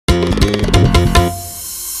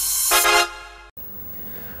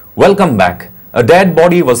Welcome back. A dead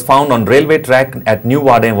body was found on railway track at New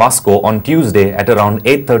Warden, Vasco on Tuesday at around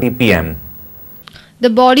 8:30 p.m. The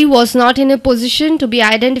body was not in a position to be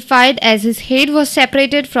identified as his head was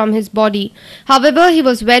separated from his body. However, he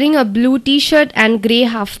was wearing a blue t-shirt and grey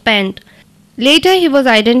half pant. Later, he was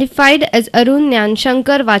identified as Arun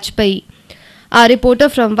Nyanshankar Vajpayee. Our reporter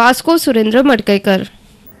from Vasco, Surendra Madkaikar.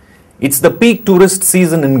 It's the peak tourist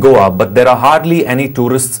season in Goa, but there are hardly any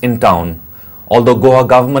tourists in town. Although Goa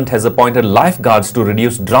government has appointed lifeguards to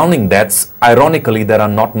reduce drowning deaths, ironically there are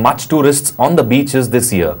not much tourists on the beaches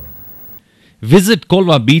this year. Visit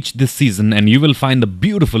Kolva Beach this season and you will find a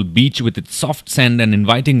beautiful beach with its soft sand and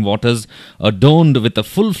inviting waters, adorned with a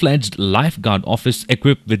full-fledged lifeguard office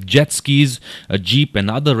equipped with jet skis, a jeep and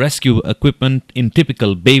other rescue equipment in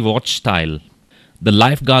typical Baywatch style. The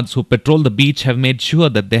lifeguards who patrol the beach have made sure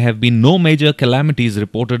that there have been no major calamities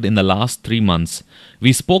reported in the last 3 months.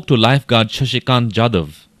 We spoke to lifeguard Shashikant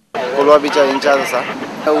Jadhav. Kolva Beach in charge asa.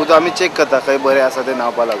 Udo आम्ही check करता काही बरे आसा ते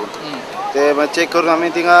नावपा लागून. ते मग check करून आम्ही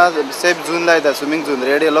थिंगा सेफ झोन लायता, swimming zone,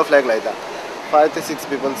 red yellow flag लायता. 5 ते 6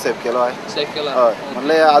 people सेफ केलो आहे. सेफ केला. हय.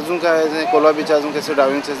 म्हणले अजून काय कोलवा बीच अजून काही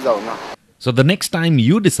डायव्हिंगचेच जाऊ ना. So the next time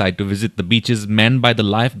you decide to visit the beaches manned by the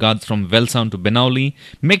lifeguards from Welsound to Benauli,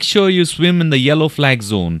 make sure you swim in the yellow flag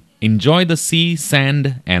zone. Enjoy the sea, sand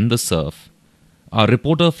and the surf. Our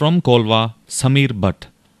reporter from Kolva, Samir Bhatt.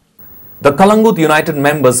 The Kalangut United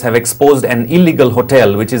members have exposed an illegal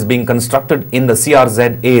hotel which is being constructed in the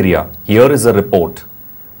CRZ area. Here is a report.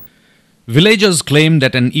 Villagers claim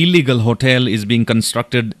that an illegal hotel is being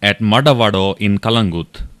constructed at Madavado in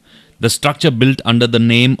Kalangut. The structure built under the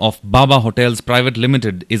name of Baba Hotels Private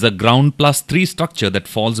Limited is a ground plus 3 structure that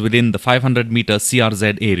falls within the 500-meter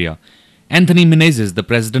CRZ area. Anthony Menezes, the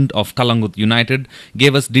president of Kalangut United,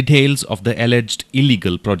 gave us details of the alleged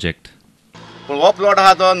illegal project. वो plot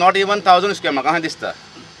हा तो not even 1000 square म्हाका दिसता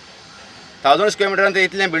 1000 square मिटरान ते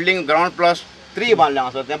इतलें building ground plus 3 बांदलें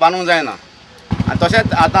हांगासर तें बांदूंक जायना आनी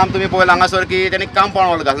तशेंच आतां तुमी पळयलां हांगासर की तेणी कंपाउंड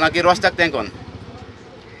वॉल घालना की रस्त्याक तें कोन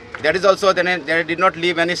that is also they did not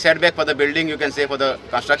leave any setback for the building, you can say, for the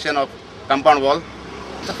construction of compound wall.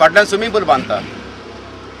 So फाटल्यान स्विमिंग पूल बांदता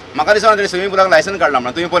म्हाका दिसना तेणी स्विमिंग पूलाक लायसन काडला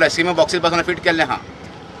म्हणून तुमी पळयलें स्विमिंग बॉक्सीस पासून फिट केल्लें आहा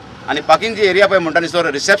आनी पार्किंग जी एरिया पळय म्हणटा दिसर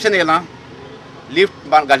रिसेप्शन येयलां लिफ्ट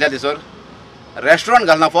घातल्या दिसर रेस्टॉरंट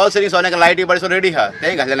घालना फॉल सिलींग सोन्याक लायटी बरें रेडी आहा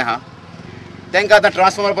तेंय घातलेलें आहा तांकां आतां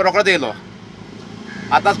ट्रान्सफॉर्मर पळय रोखडोच येयलो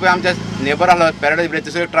आतांच पळय आमच्या नेबर आसलो पॅराडायज ब्रिज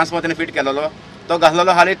थंयसर ट्रान्सफॉर्मर तेणी फिट केलेलो तो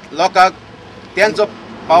घातलेलो हालीं लोकांक तेंचो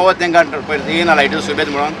पावर तेंकां येयना लायटी सुबेज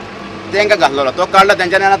म्हणून तेंकां घातलेलो तो काडला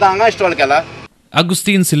तेंच्यांनी आतां हांगा इन्स्टॉल केला.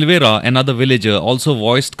 Agustin Silveira, another villager, also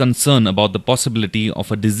voiced concern about the possibility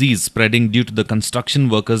of a disease spreading due to the construction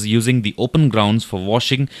workers using the open grounds for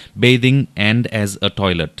washing, bathing and as a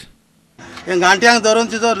toilet. घांट्यांक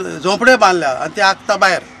धरून तिचोर झोंपड्यो बांदल्या आनी ते आखता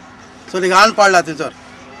भायर सो ती घाण पडला तिचोर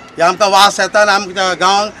हे आमकां वास येता आनी आमच्या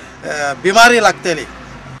गांवांक बिमारी लागतली.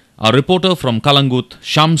 Our reporter from Kalangut,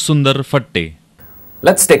 Sham Sundar Fatte.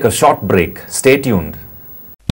 Let's take a short break. Stay tuned.